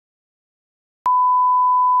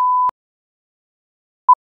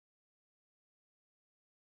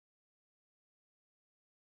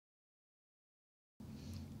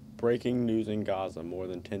Breaking news in Gaza. More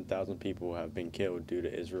than 10,000 people have been killed due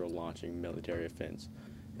to Israel launching military offense.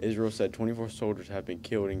 Israel said 24 soldiers have been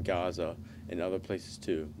killed in Gaza and other places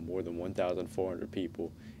too. More than 1,400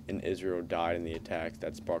 people in Israel died in the attacks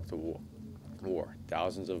that sparked the war.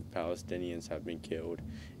 Thousands of Palestinians have been killed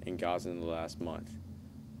in Gaza in the last month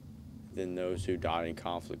than those who died in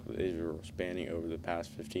conflict with Israel spanning over the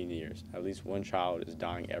past 15 years. At least one child is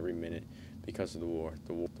dying every minute because of the war.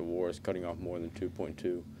 The war is cutting off more than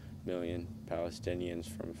 2.2 million Palestinians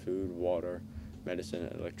from food, water, medicine,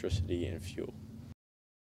 electricity, and fuel.